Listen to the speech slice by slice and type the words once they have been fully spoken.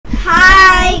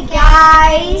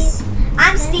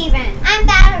Steven. I'm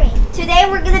Valerie. Today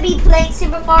we're gonna be playing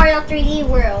Super Mario 3D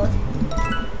World.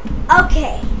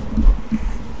 Okay.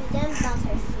 Then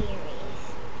Bowser's Fury.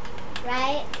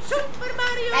 Right? Super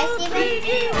Mario Right, Steven? 3D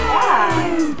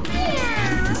Yeah.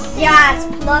 Yeah, it's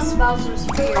plus Bowser's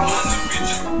Fury.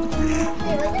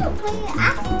 Wait, we're gonna play it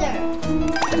after.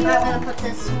 I'm gonna put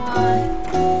this one.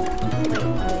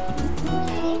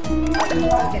 Okay.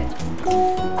 Okay.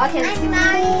 Okay, let's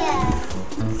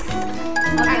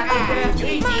I'm Mario.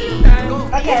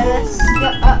 Okay, let's go.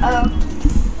 Mario.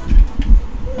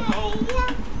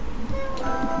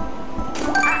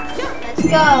 Let's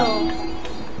go.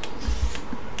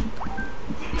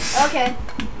 Okay.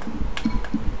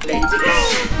 Let's go.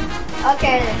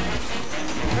 Okay.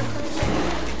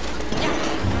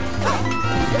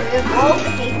 We both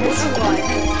hate this one.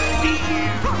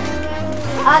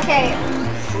 Okay.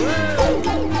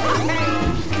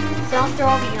 Don't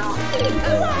throw me off.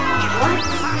 What?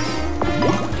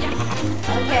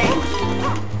 Okay.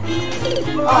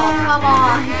 Oh, come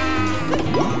on.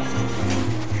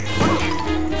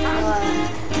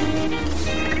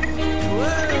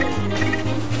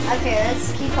 Okay, let's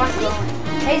keep on going.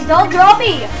 Hey, don't throw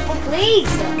me!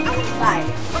 Please! Bye.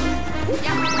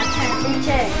 I can't reach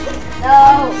it. No!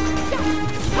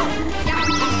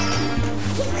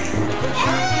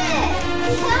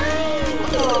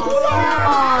 Oh, come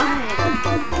on.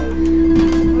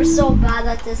 We're so bad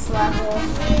at this level.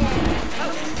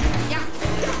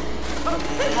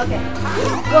 Okay,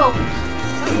 go!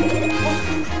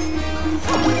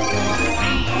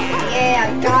 Yeah, I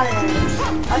got it.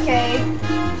 Okay,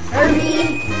 hurry!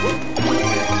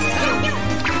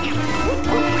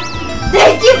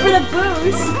 Thank you for the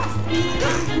boost!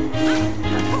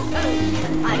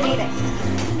 I need it.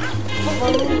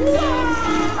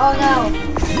 Oh no!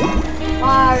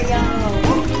 Mario!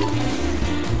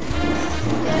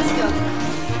 Okay, let's go.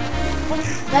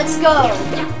 Let's go!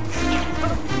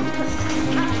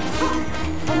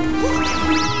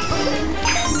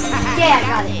 Yeah, I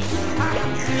got it.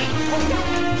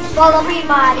 Follow me,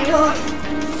 Mario.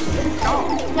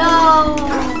 No.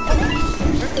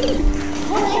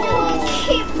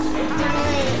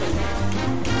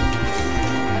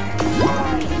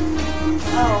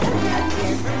 Oh, that's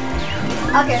weird.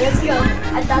 Okay, let's go.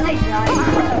 I thought I died.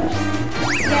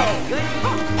 Okay.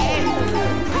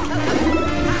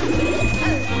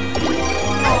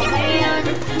 Oh man.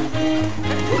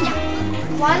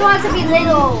 Why do I have to be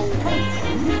little?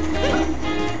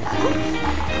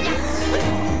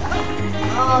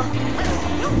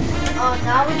 Oh,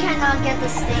 now we cannot get the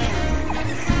stand.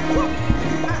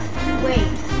 Wait,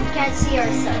 we can't see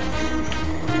ourselves.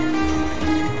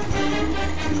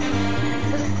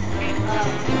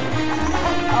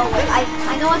 Oh wait, I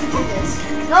know how to do this.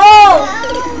 No!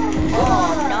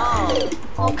 Oh no.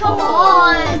 Oh, come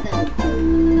on!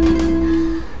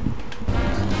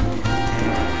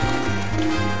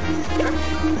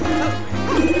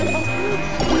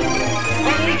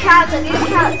 I need a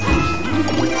couch,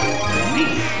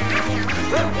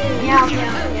 Meow,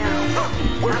 meow, meow.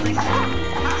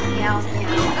 Meow, meow.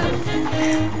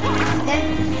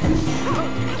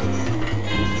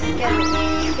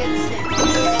 Get the stick.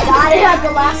 Got it at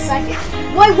the last second.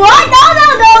 Wait, what? No!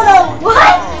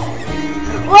 What?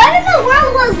 What in the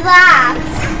world was that?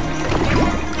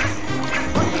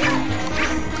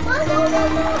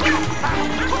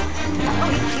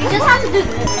 You just have to do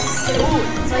this.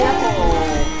 So you have to.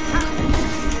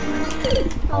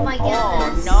 Oh my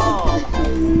goodness. Oh no.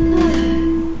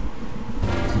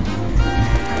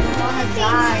 I wanna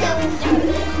die.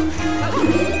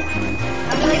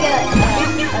 I'm gonna get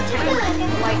a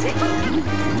white ticket.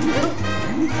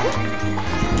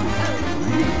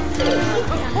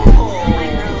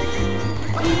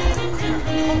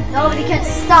 Nobody can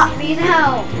stop me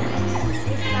now.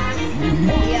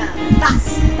 Yeah,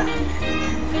 fast.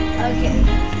 Okay.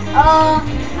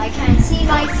 I can't see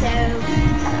myself.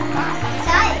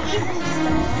 That isn't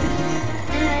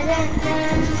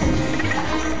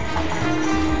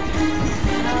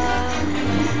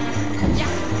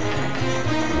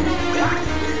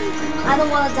I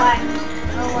don't want to die.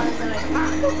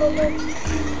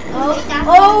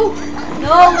 Oh, no.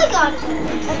 Oh my god.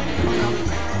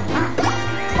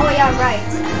 Oh yeah, right.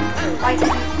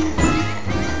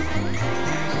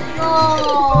 Oh.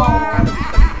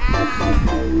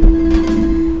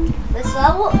 This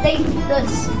level,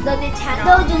 the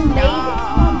Nintendo just made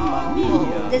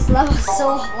this level so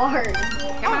hard.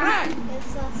 Come on.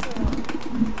 It's also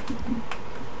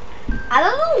I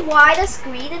don't know why the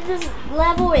screen in this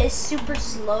level is super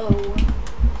slow.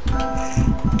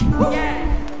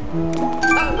 Yeah.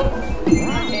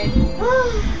 Okay.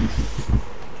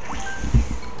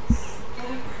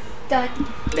 Done.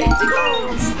 Let's go.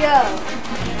 Let's go.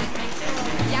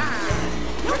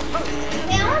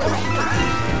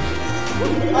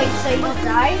 Oh, you say you don't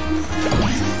die?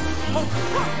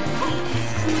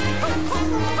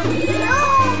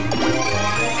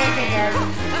 It's okay, Dad.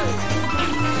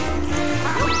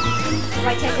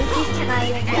 Right, technically cannot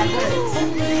even get bullets.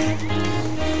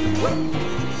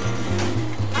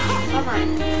 Come on.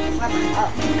 Oh.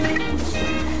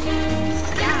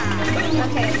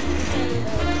 Okay.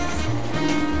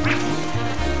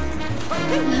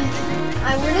 I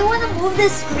really want to move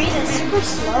this screen. It's super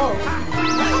slow.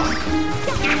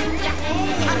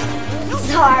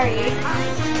 Sorry.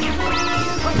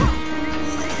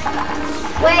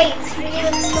 Wait, we need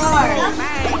a star.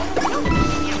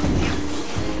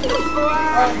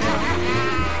 Oh no.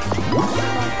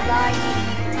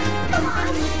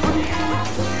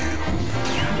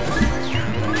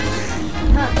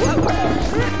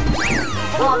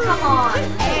 Oh, come on.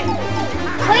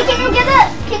 Wait, can you get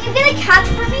a cat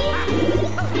for me?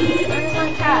 Where's my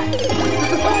cat?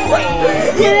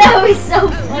 That was so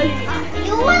funny.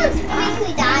 You want to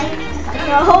quickly die?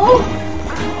 No.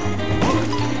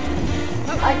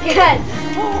 Again.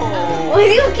 Why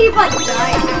do you keep on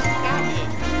dying?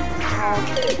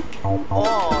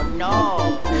 Oh no.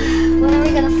 When are we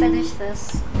gonna finish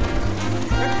this?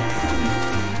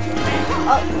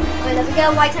 Oh, wait, let me get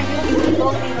a white hand. You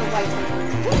both need a white hand.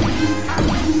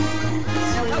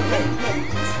 So we can get hit.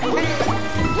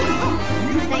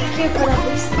 Thank you for the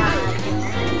boost man.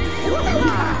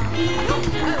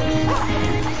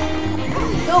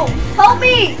 No, help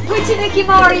me! Witchiniki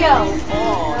Mario!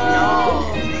 Oh no.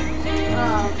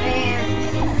 Oh man.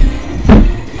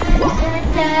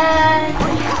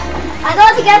 I know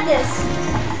how to get this.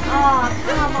 Oh,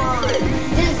 come on.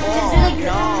 Just do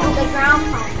the ground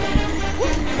pound.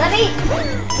 Let me.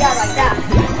 Yeah, like that.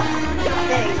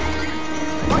 There.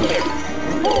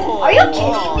 Are you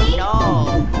kidding me? No.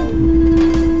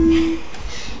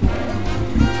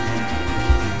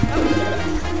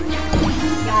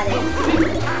 Got it.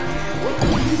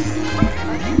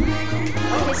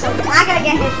 Okay, so we're not gonna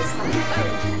get hit this time.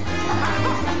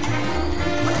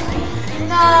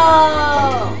 No!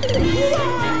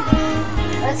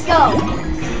 Let's go.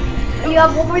 You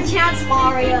have one more chance,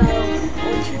 Mario. Or 2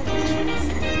 more chances.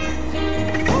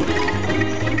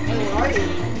 Where are you?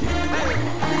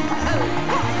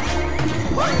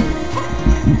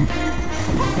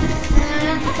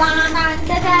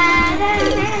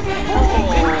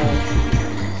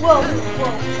 Whoa,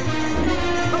 whoa.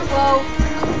 Whoa.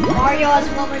 Mario has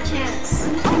one more chance.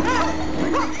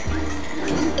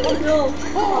 Oh no.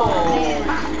 Oh man.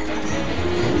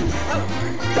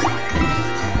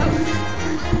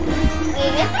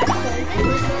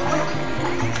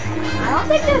 I don't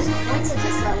think there's points in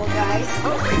this level, guys.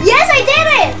 Yes, I did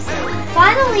it!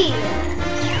 Finally!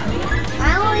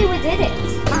 Finally, we did it.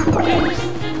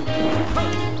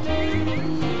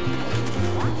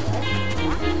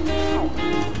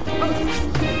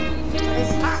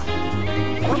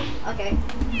 Okay.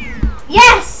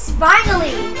 Yes!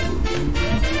 Finally!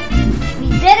 We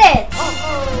did it!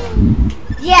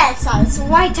 Yes, it's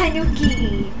White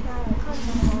Tanuki!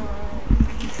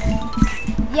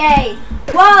 Yay!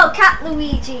 Whoa, Cat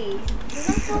Luigi!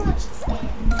 There's so much skin.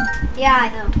 Yeah, I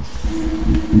know.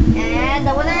 And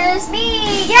the winner is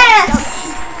me! Yes!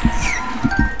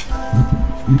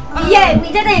 Yay,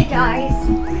 we did it, guys!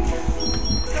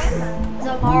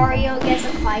 So Mario gets a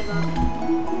 5-0.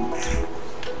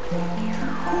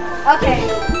 Okay,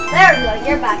 there we go.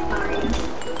 You're back, Mario.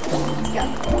 Let's go.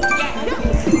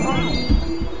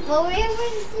 But we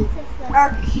already did this level.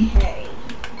 Okay.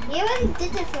 We already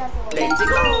did this level. Let's go.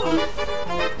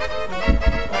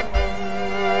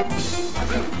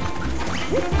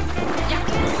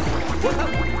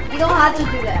 You don't have to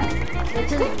do that. Let's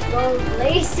just go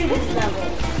lace to this level.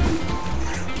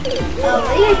 Oh,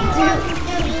 what do you do?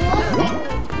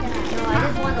 No, I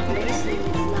just want to lace to this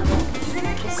level.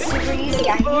 It's super easy.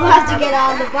 You have to get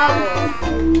out of the bubble.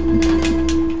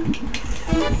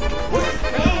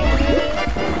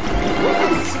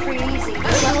 It's super easy.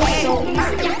 This level is so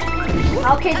easy.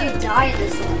 How can you die in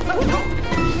this level?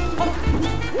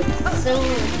 It's so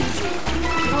easy.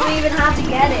 You don't even have to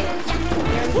get it.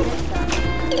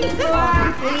 You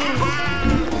already did that.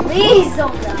 Please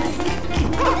don't die.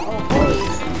 Oh,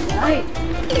 please die.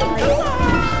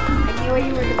 I knew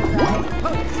you were gonna die.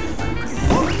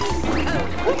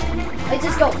 Let's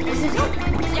just go. Let's just go.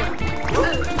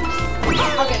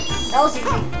 Okay, that was easy.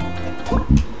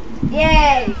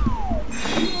 Yay!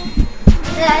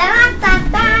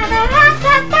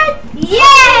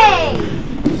 Yay!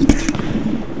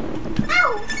 Ow!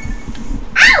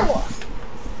 Ow!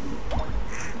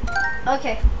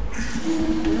 Okay.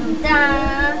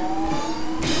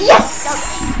 Yes!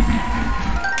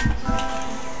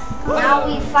 Now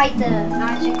we fight the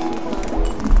magic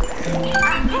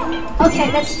Koopa.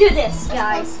 Okay, let's do this,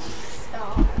 guys.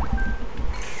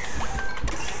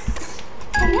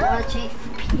 Chief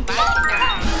Peach.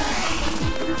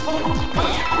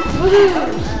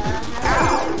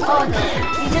 Oh no,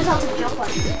 you just have to jump on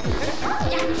it.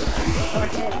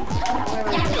 Okay.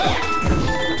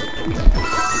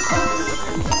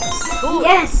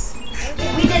 Yes!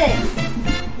 We did it!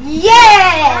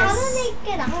 Yes! How do they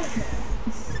get out of it?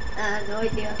 No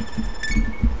idea.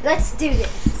 Let's do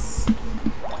this.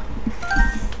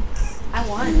 I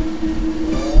won.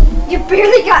 You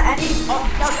barely got any.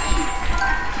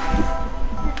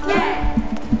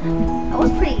 That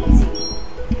was pretty easy.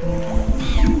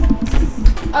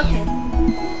 Okay.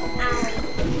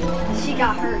 She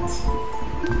got hurt.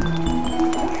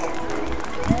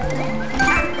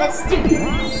 Let's do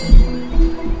this.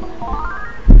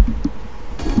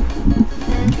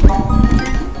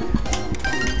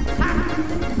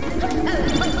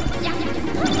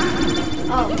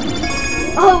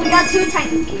 Oh, we got 2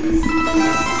 tiny peas.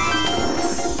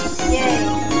 Yay.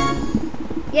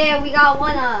 Yeah, we got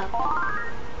 1 up.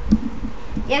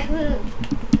 Yahoo.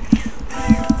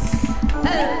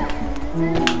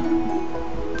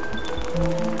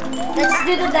 Let's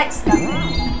do the next stuff.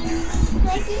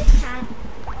 Like this time.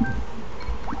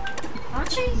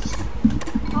 Actually,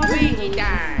 Luigi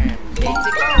time. Let's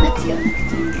go. let's go.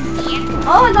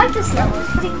 Oh, I like this level.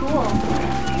 It's pretty cool.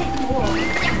 Pretty cool.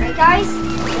 Right, guys?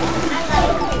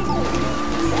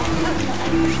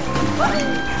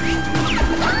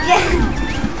 Yeah.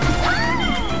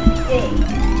 Yay.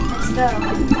 Let's go.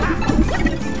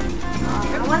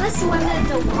 I want to swim in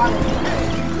the water.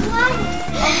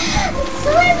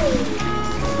 Swimming.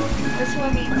 We're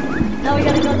swimming. Now we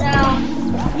gotta go down.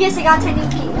 Yes, I got 10 new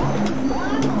keys.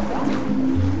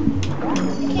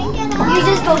 You can't get out. You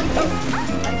just go.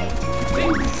 Okay.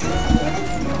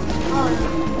 Oh, no.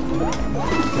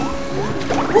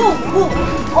 Whoa, whoa.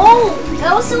 Oh,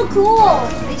 that was so cool.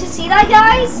 Did you see that,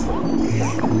 guys?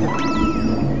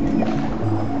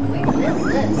 Wait, what is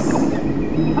this?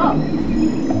 Oh.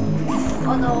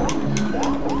 Oh, no.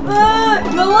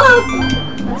 Go up.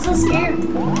 I'm so scared. Go,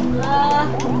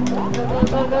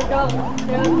 go, go, go,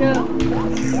 go, go.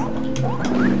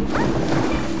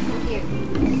 Here.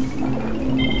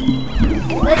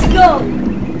 Let's go. I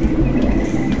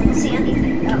don't see anything.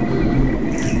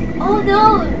 Oh no.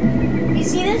 You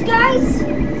see this, guys?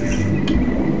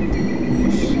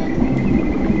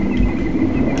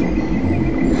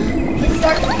 It's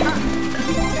dark.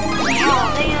 Oh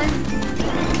man.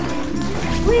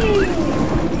 Whee.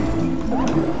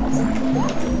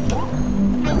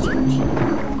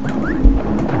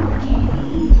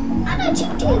 I'm not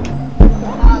cheating.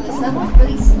 Wow, this level's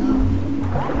really slow.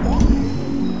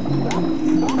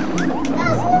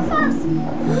 That's so fast.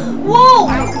 Whoa!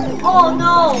 Oh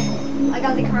no! I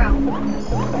got the crown.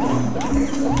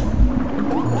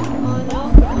 Oh no.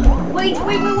 Wait,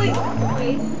 wait, wait, wait.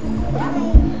 Wait.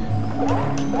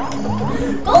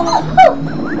 Go!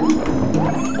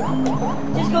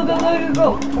 Just go, go, go, go, go.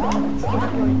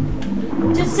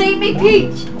 Just save me,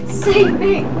 Peach! Save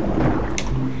me!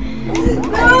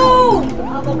 No!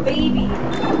 I'm a baby.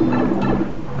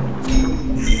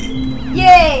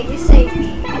 Yay! You saved me.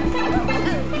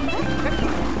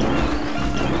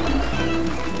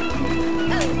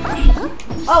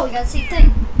 Oh, we got the same thing.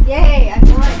 Yay! I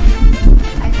won.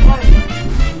 I won.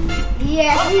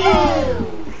 Yahoo!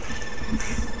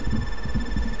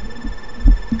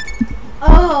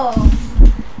 Oh.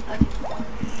 Okay.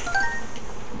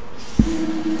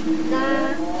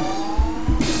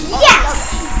 Yes!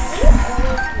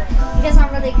 You guys are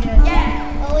really good.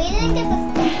 Well, we didn't get the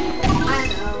stick. I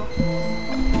know.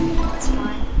 It's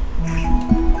fine.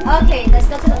 Okay, let's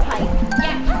go to the pipe.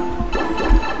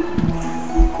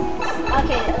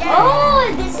 Okay. Oh,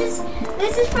 this is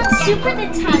from Super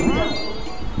Nintendo.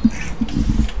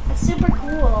 It's super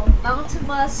cool. Mountain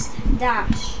Must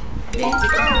Dash. Let's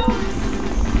go.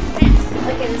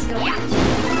 Okay, let's go.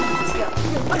 Let's go.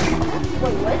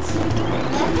 Wait, what?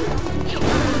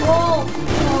 Oh,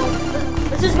 oh.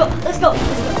 Let's just go. Let's go.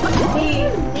 Let's go.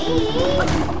 Me.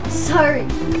 Sorry.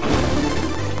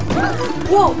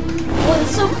 Whoa. Whoa,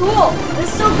 it's so cool.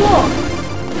 It's so cool.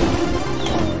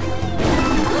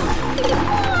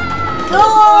 No.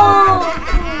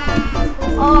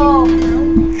 Oh.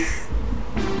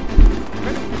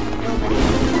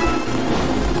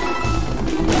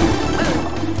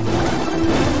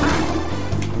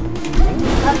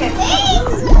 Okay.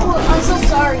 Oh, I'm so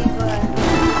sorry, but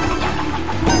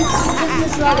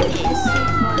this ride is so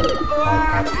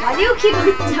fun. Why do you keep on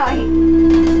dying?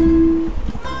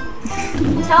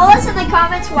 Tell us in the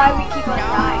comments why we keep on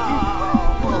dying.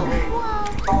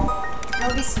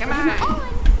 That'll be Come on.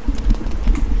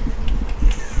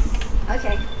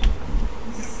 Okay.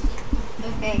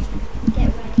 Okay. Get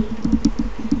ready.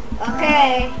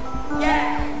 Okay.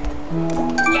 Yeah.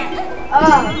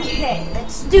 Yeah. Okay.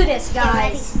 Let's do this, Get ready,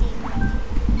 guys. Steve.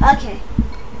 Okay.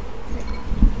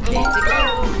 Let's go.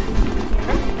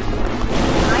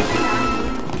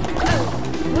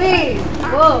 Wait.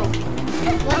 Whoa.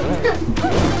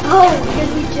 Oh,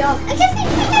 because we jumped. I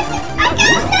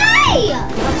can't die!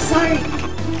 I'm sorry.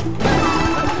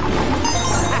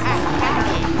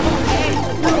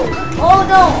 Oh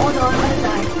no, I'm gonna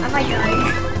die. I might die.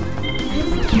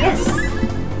 Yes.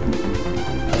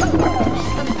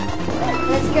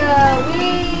 Let's go.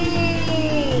 Wee.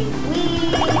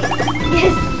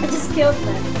 Yes, I just killed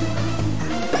them.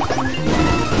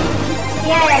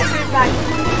 Yeah, turn back.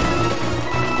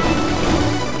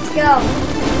 Let's go.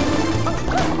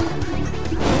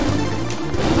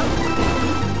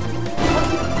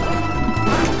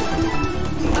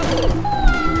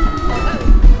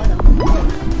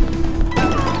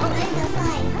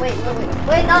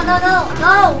 Wait, no.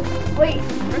 Wait,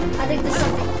 I think there's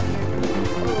something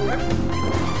here.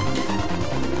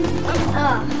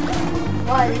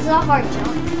 Wow, this is a hard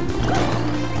jump.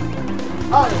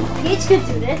 Oh, Peach could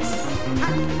do this.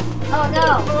 Oh no,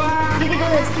 you can do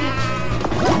this, Peach.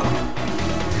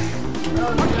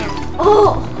 Oh,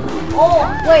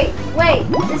 wait,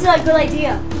 this is a good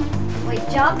idea. Wait,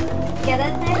 jump, get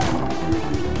in there.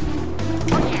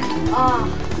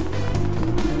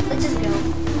 Let's just go.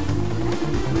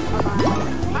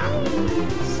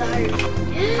 Sorry.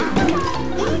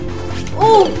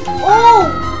 Oh,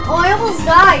 I almost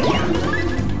died.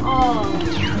 Oh.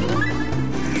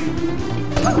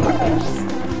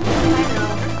 I know.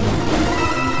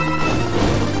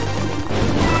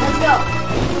 Let's go.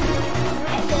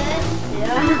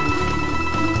 Yeah.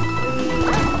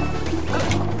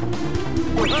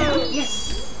 Yes.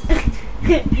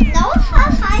 That was how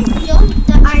high jump.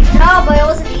 I know, but it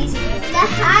wasn't easy. The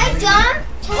high jump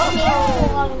took me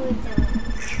all the way down.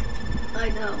 I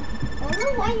know. I don't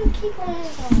know why you keep on it.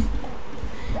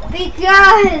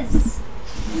 Because.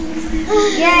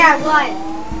 Yeah, what?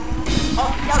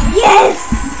 Yes!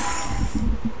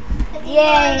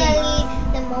 Yay! Finally,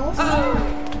 the most.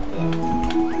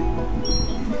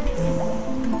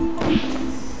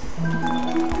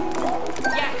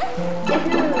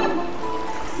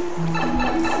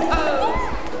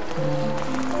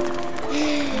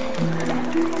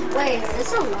 Wait, is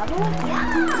this a level? Yeah.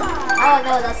 Oh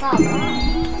no, that's not a level.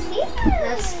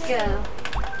 Let's go.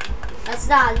 That's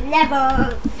not a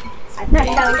level. I thought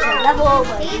that was a level,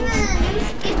 but Steven, you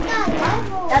skipped that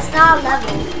level. that's not a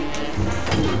level.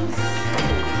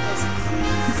 Let's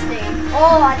stay.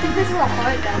 Oh, I think this is a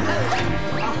hard level.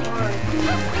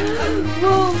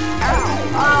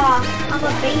 I'm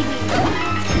a baby.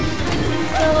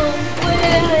 Oh,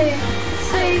 wait.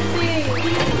 Save me.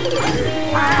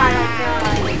 God.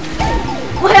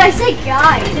 Wait, I said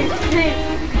guy.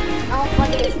 How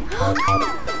funny is it?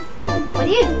 What are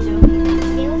you doing?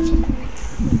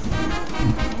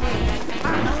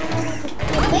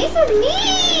 Wait for me!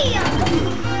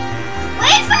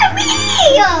 Wait for me!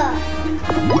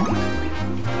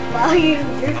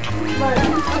 Well,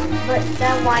 but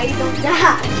then why you don't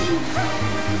dash?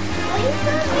 Wait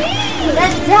for me!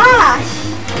 Then dash.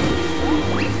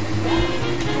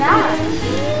 Dash.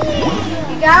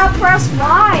 You gotta press Y,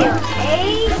 okay?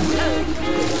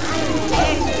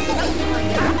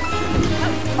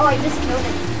 Oh, I just killed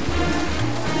him.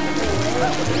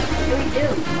 What do we do?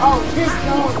 Oh, just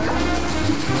go.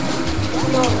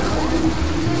 Go.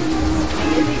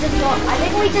 I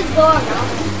think we just go around.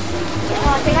 Oh,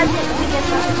 I think we just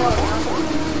have to go around.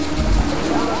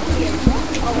 Here.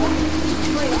 Oh,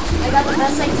 wait. I got the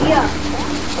best idea.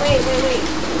 Wait.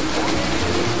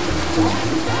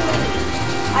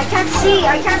 I can't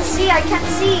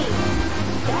see.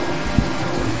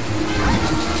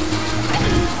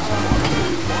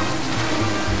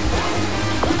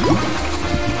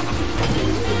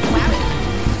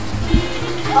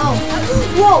 Oh.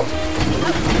 Whoa.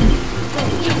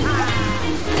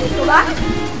 Go back.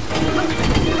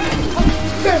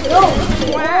 No.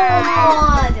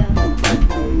 God.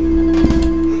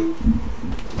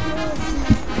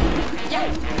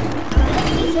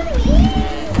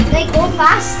 They go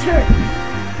faster.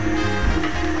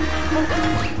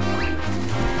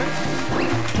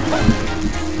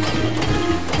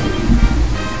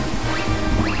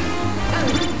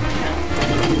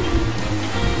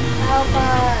 Help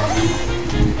us.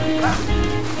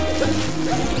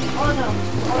 Oh no.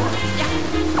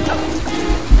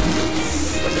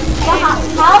 But how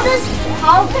did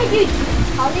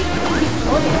you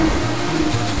go there?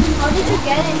 How did you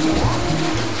get in there?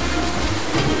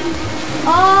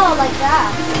 Oh, like that.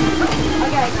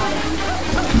 Okay, I got it.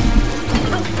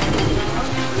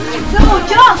 No,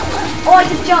 jump! Oh, I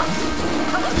just jumped.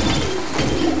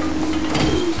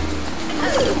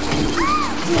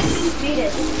 Just beat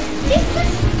it.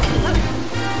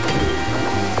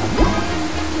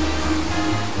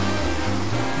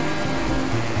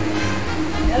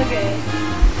 Okay,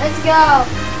 let's go.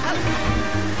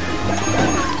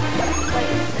 Wait,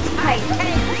 let's hide.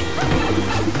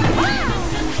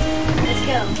 Let's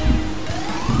go.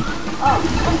 Oh.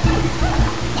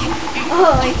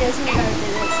 Oh, I guess we gotta do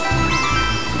this.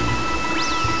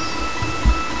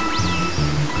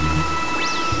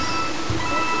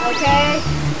 Okay.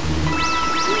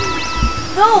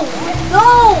 No! No!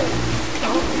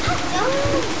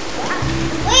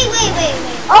 Wait.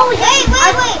 Oh,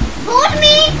 Wait. Hold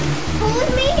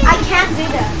me. I can't do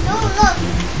that. No, look.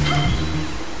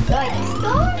 Like,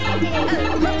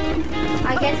 I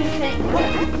guess we can't.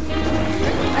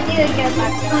 I need to get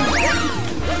back down.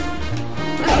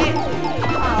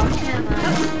 Oh, come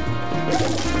on.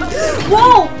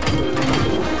 Whoa!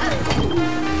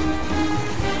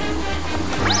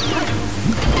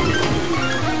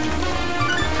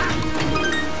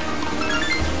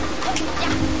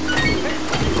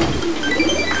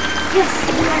 Yes!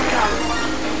 Okay.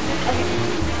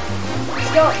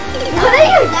 Let's go. What are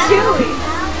you doing?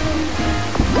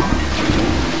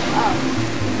 Oh.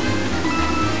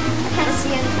 I can't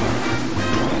see anything.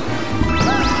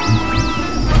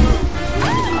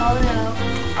 Oh no.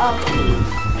 Oh.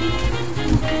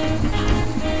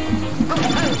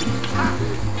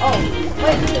 Oh.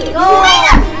 Wait. No!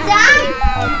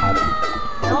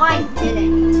 No, I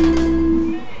didn't.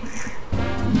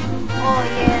 Oh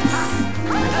yes.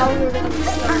 I thought we were gonna be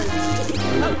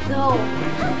started. No.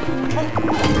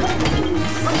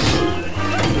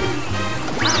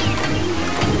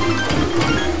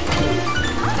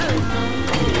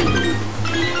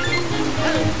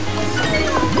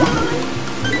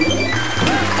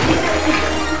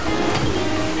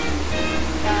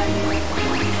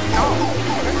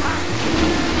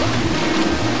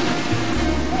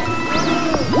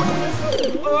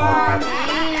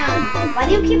 Why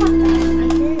do you keep on dying? I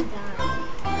didn't die.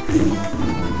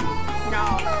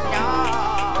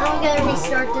 I'm gonna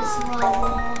restart this level.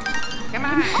 Come on.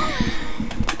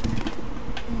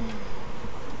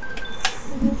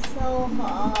 This is so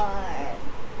hard.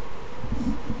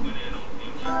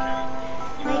 I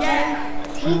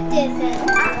can take this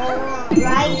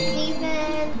right,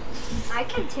 Steven? I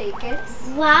can take it.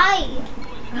 Why?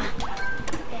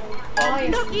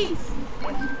 Cookies.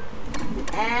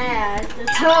 And the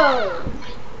toe.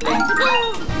 Let's go.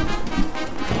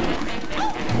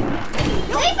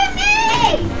 Wait for me!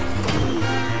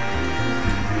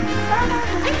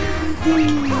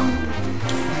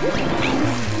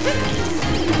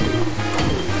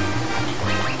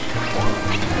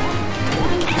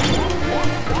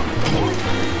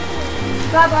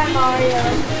 Bye bye, Mario.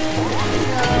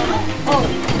 Oh.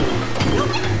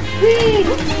 Whee!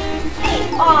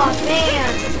 Oh man,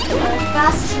 the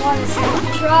fastest one is in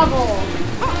trouble.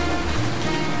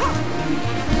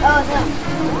 Oh no.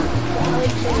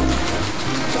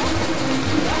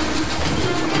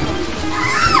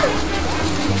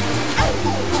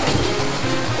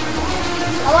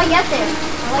 How do I get there?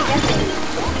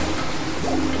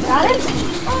 Got it?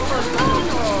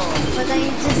 But then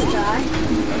you just die.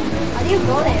 How do you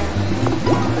go there?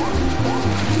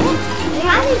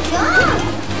 How do you jump?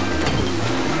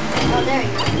 Oh, there you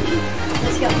go.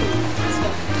 Let's go.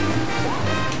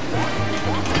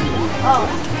 Oh,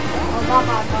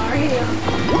 Mama Mario.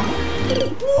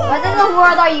 What in the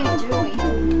world are you doing?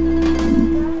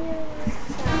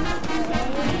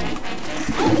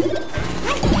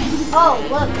 Oh,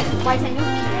 look. Why can you? I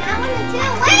want to do.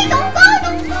 Wait, don't go.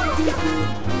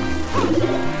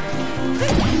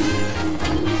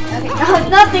 Okay,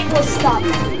 nothing will stop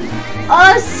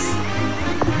us.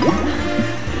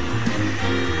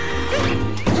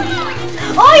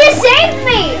 Oh, you saved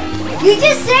me! You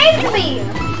just saved me!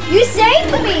 You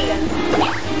saved me!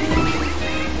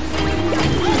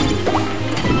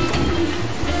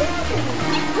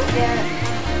 There.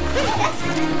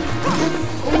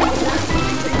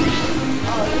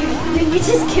 Oh, you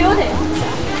just killed him.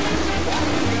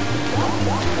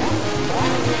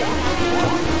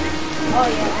 Oh,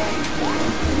 yeah.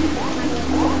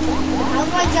 How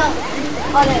do I jump?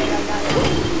 Oh, there you go.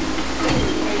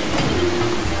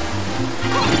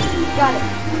 Got it.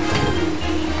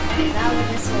 Alright, now we're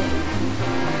this way.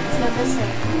 Let's go this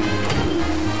way.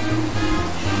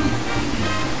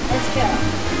 Let's go.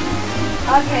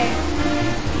 Okay.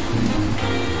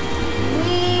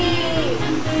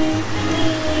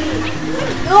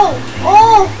 Go!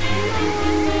 Oh!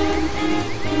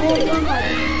 Oh, come on.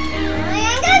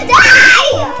 I'm gonna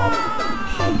die!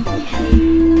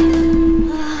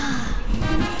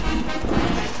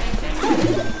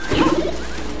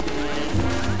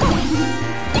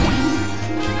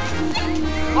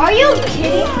 Are you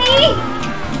kidding me?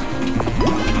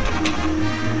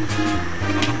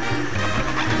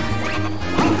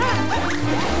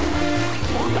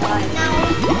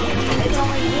 It's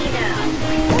only me now.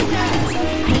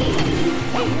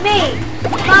 Me!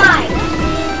 Mine!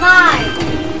 Mine!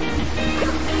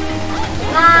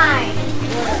 Mine!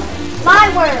 My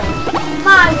world!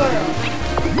 My world!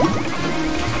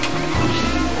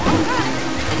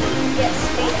 Yes,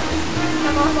 Peter.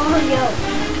 Come on, yo.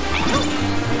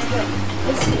 Let's go.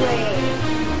 This way.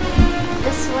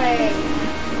 This way.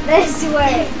 This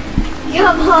way.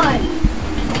 Come on.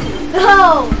 Go!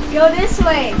 Go this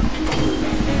way.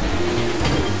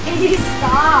 Can you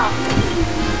stop?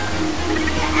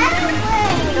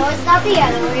 No, it's not the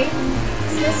other way.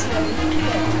 It's this way.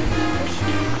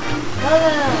 No, no,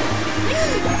 no.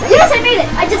 Yes, I made it!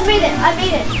 I just made it! I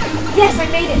made it! Yes, I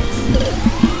made it!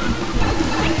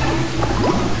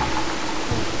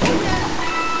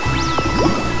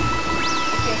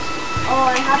 Okay. Oh,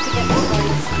 I have to get this one.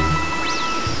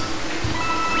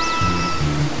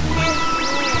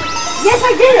 Yes,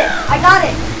 I did it! I got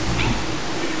it!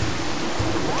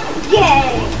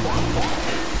 Yay!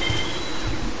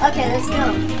 Okay, let's go.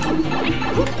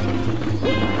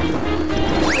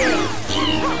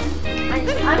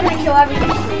 I'm gonna kill everything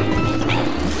for you.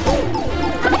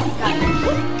 Got it.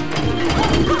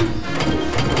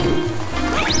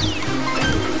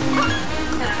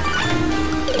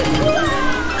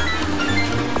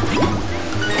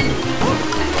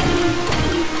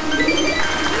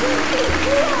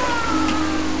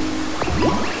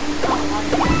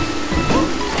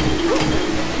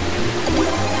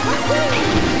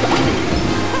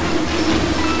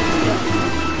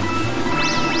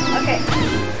 Okay.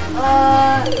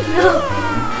 No.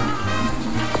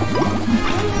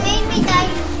 Made me die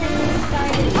because we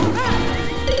started.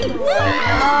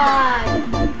 God.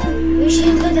 We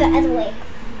should go the other way.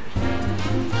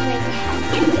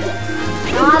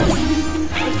 Not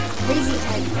crazy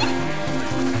type.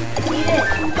 Eat it.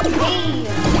 Hey.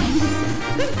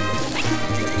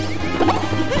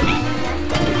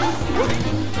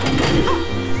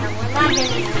 We're not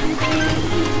getting it.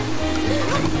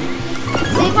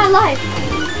 Save my life.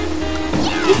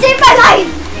 You saved my life.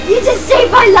 You just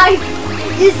saved my life.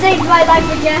 You saved my life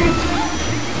again.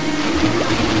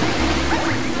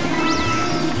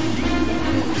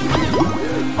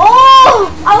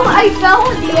 Oh! Oh, I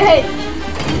fell in the end.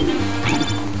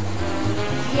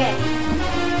 Yeah.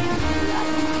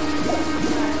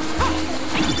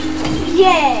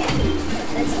 Yeah.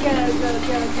 Let's go, go,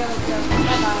 go, go, go.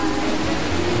 Bye-bye.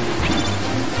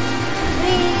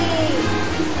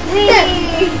 Whee!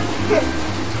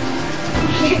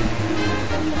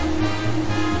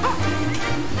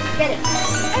 Get it.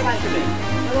 Where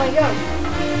do I go?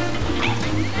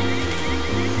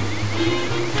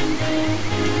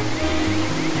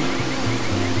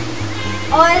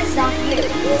 Oh, it's not here.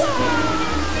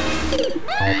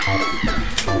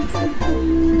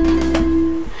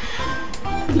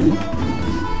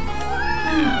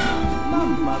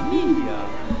 Mamma mia!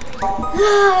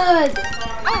 Good.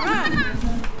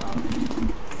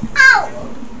 Ow!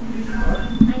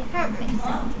 I hurt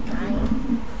myself, guys.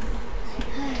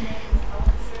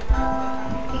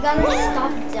 You gotta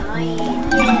stop dying.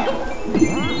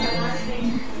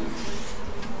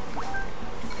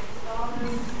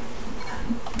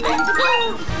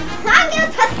 I'm gonna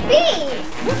press B!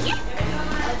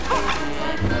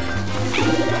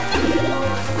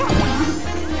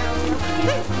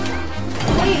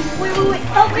 Wait,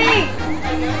 help me!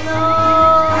 No!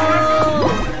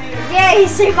 Yeah, he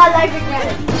saved my life again.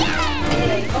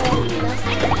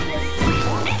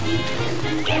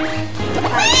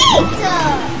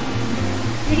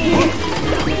 Wait!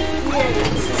 Yeah,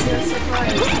 this is a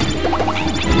surprise.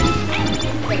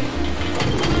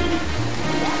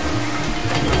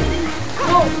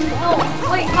 Oh,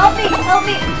 wait, help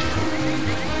me!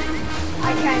 I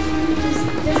can't.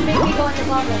 Just make me go in the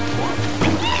bubble.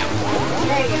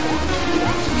 There you go.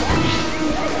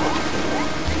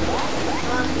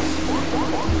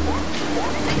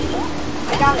 I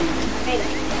got it. I made it.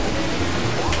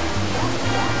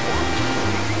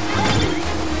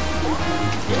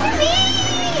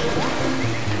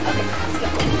 Okay, let's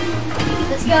go.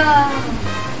 Let's go.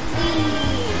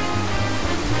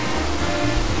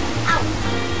 Ow.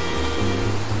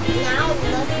 Now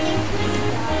looking.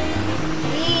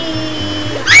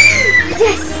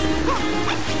 Yes.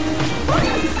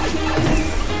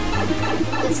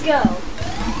 Let's go.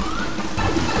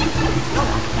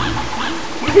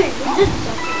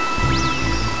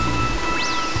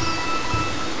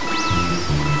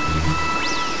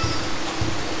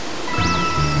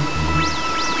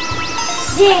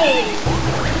 Yay!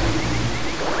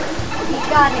 We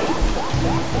got it.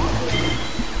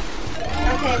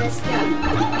 Okay, let's go.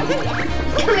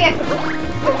 Come here.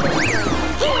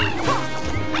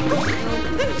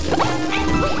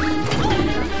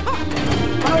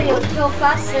 Mario, go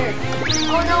faster.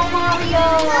 Oh no, Mario!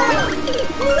 Get it.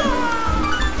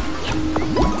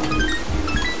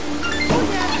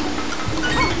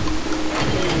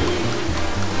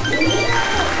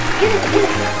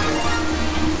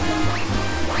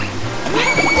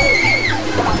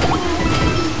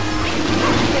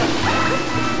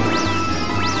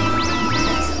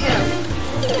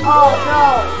 Oh no!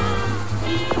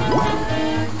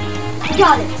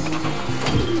 Got it!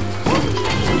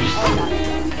 Oh,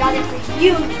 got it for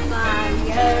you,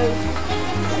 Mario!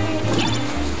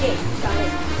 Okay, got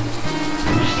it.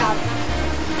 Got it.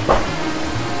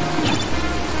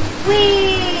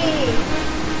 Whee!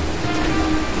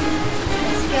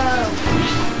 Let's go.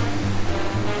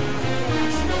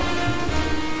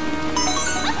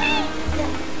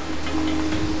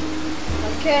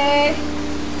 Okay.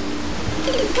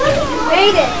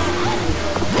 Made it!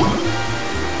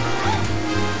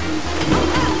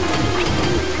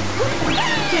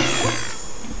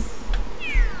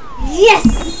 Yes!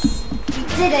 We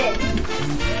did it!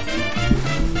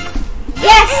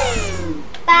 Yes!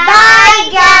 Bye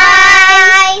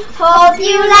guys! Hope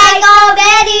you like our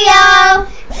video!